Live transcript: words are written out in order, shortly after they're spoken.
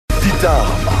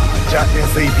Ditaba tša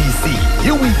SABC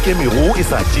yeo ikemego e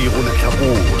sa tšego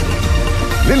lehlakore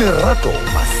le Lerato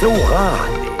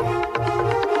Maseogane.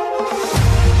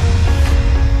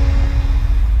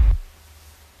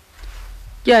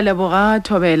 Ke a leboga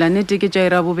Thobela nete ke tša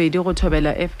ira bobedi go Thobela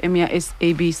FM ya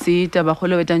SABC taba go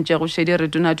lebetantše go šedi re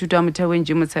tona thuto ya motheo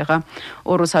ntši motshega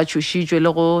o re sa tšhošitšwe le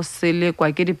go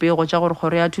selekwa ke dipego tša gore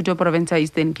kgoro ya thuto province ya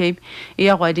Eastern Cape e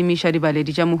ya go adimiša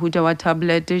dibaledi tša mohuta wa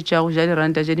tablet tša go ja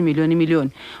diranta tša dimilione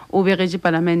o begetše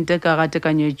palamente ka ga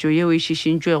tekanyetšo yeo e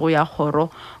šišintšwego ya kgoro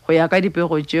go ya ka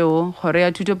dipego tšeo kgoro ya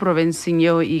thuto provinceng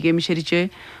yeo e ikemišeditše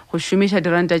go šomiša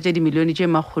diranta tše dimilione tše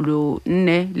 4.4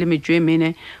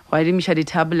 go adimiša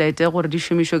di-tablet gore di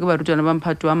šomišwe ke barutwana ba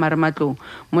mphato wa marematlong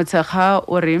motshekga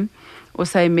o re o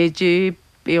sa emetše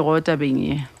pego tabeng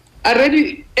ye. I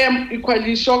already am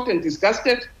equally shocked and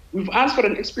disgusted. We've asked for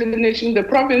an explanation. The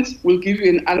province will give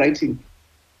you an writing.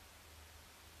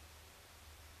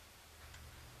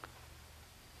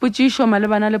 Potšišo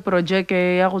malebana le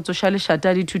projeke ya go tsoša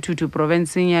lešata dithuthuthu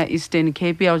provinceng ya Eastern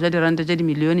Cape ya go ja diranta tša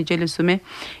dimilione tše 10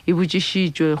 e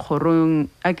botšišitšwe kgorong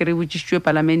a kere botšišitšwe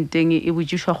parlamenteng e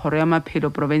botšišwa kgoro ya maphelo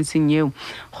provinceng yeo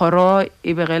kgoro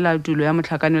e begela tulo ya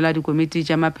mohlakano la dikomiti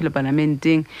tša maphelo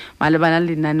parlamenteng malebana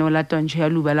le lenaneo la twantsho ya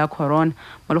luba la corona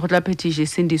mo le go tla phetiše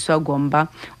Sindiswa Gomba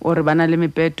o re bana le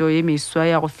mepeto ye meswa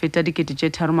ya go feta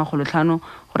 3,500 go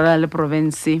rala le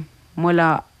province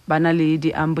mola bana le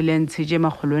di-ambulance tše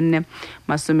 447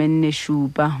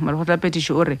 mo le go tla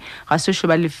phetiše o re ga se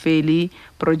šoba lefeli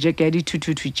projeke ya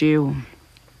dithuthuthu tšeo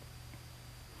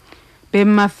be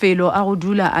mafelo a go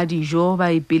dula a dijo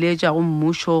ba ipiletša go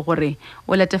mmušo gore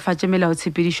o letefatše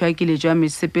melaotshepedišo ya kiletšo ya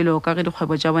mesepelo ka ge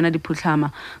dikgwebo tša bona di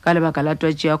phutlhama ka lebaka la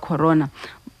twatši ya corona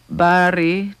ba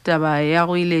re taba ya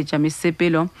go iletša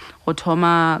mesepelo go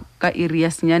thoma ka iri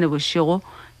ya senyane bošego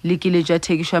le kiletšo ya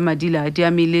thekišo ya madila di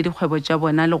amile dikgwebo tša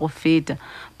bona le go feta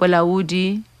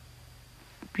bolaodi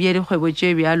bja dikgwebo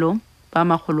tše bjalo ba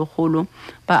magologolo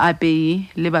ba apei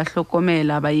le ba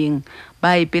hlokomela baeng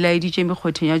ba ipelaeditše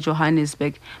mekgotheng ya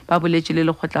Johannesburg ba boletše le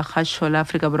lekgotlakgašo la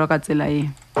Afrika Borwa ka tsela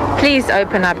ye. Please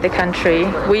open up the country.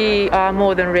 We are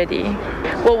more than ready.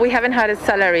 Well, we haven't had a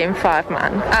salary in 5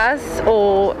 months. Us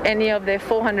or any of the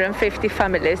 450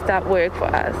 families that work for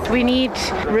us. We need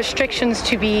restrictions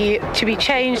to be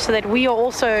changed so that we are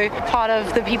also part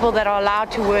of the people that are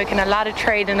allowed to work and allowed to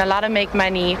trade and allowed to make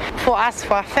money for us,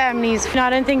 for our families.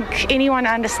 I don't think anyone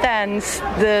understands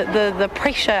the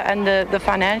pressure and the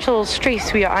financial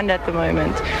stress we are under at the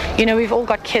moment. You know, we've all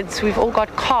got kids, we've all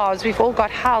got cars, we've all got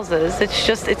houses.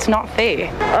 It's not fair.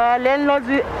 Landlords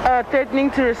are threatening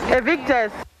to evict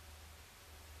us.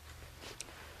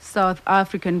 South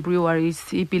African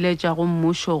Breweries e piletša go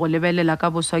mmušo go lebelela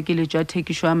ka boswa kiletšo ya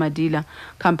thekišo ya madila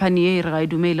company ye e re ga e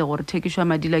dumele gore thekišo ya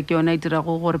madila ke yona e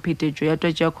dirago gore phetetšo ya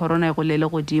twatši ya corona e go lele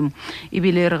godimo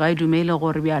ebile e re ga e dumele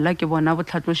gore bjala ke bona bo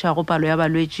tlhatlošago palo ya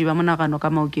balwetši ba monagano ka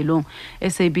maokelong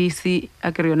SABC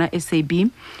a kere yona SAB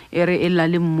e re e lla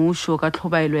le mmušo ka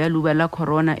tlhobaelo ya luba la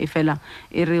corona e fela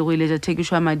e re go iletša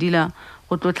thekišo ya madila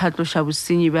go tlo tlhatloša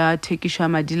bosenyi ba thekišo ya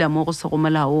madila mo go sego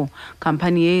molaong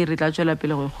company ye re tla tšwela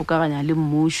pele go ikgokaganya le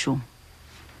mmušo.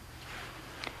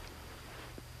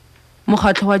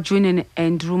 Mokgatlo wa June and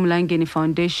Andrew Mlangeni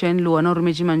Foundation le wona o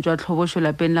rometše mantšu a tlhobošo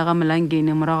lapeng la ga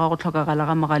Mlangeni morago ga go tlhokagala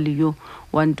ga mogale yo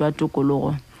wa ntwa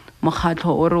tokologo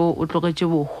mokgatlo o re o tlogetše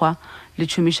bokgwa le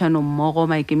tšhomišano mmogo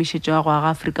maikemišetšo a go aga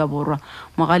Afrika Borwa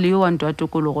mogale yo wa ntwa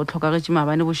tokologo tlhokagetše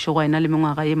mabane bošego ena le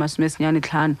mengwaga ye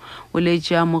 95 o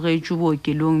letše a mogetšwe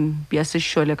bookelong bja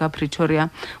sešole ka Pretoria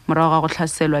morago ga go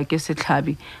hlaselwa ke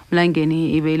sehlabi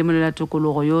Mlangeni e be le molela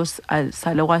tokologo yo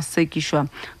sa le go sekišwa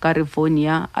ka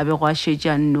Rivonia a be go a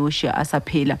šetše a nnoši a sa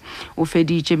phela o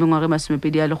feditše mengwaga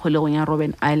 20 ya lekgolegong ya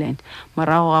Robben Island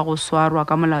morago ga go swarwa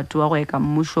ka molato wa go eka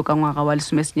mmušo ka ngwaga wa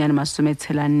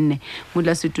 1964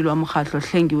 modulasetulo wa mokgatlo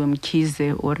Hlengiwe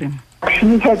Mkhize o re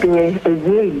he had a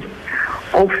way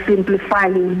of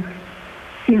simplifying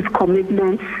his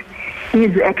commitments,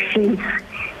 his actions,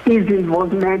 his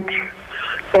involvement,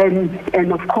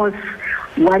 and of course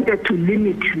wanted to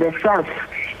limit the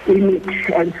self-image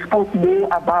and spoke more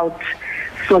about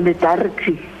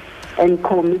solidarity and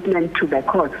commitment to the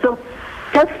cause. So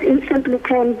just in simple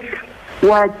terms, we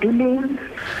are dealing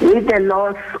with the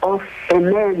loss of a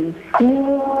man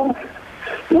who,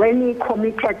 when he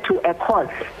committed to a cause,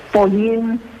 for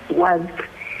him was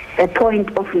a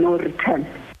point of no return.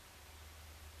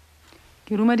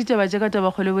 ke ruma ditaba tša ka taba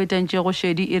kgole boetantše go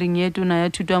šedi e reng ye tona ya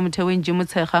thuto ya motheo Nje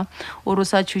Motshekga o re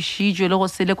sa thušitšwe le go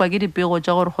selekwa ke dipego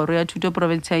tša gore kgoro ya thuto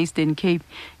province ya Eastern Cape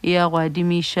e ya go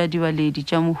adimiša dibaledi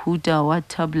tša mohuta wa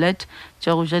tablet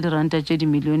tša go ja diranta tše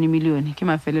dimilione ke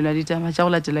mafelelo a ditaba tša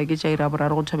go latela ke tša ira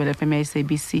boraro go Thobela FM ya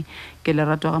SABC ke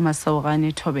Lerato ga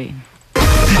Masaogane Thobela.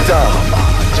 Ditaba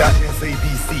tša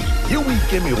SABC yeo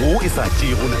ikemego e sa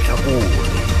tšego lehlakore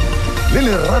le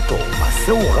Lerato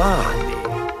Masaogane.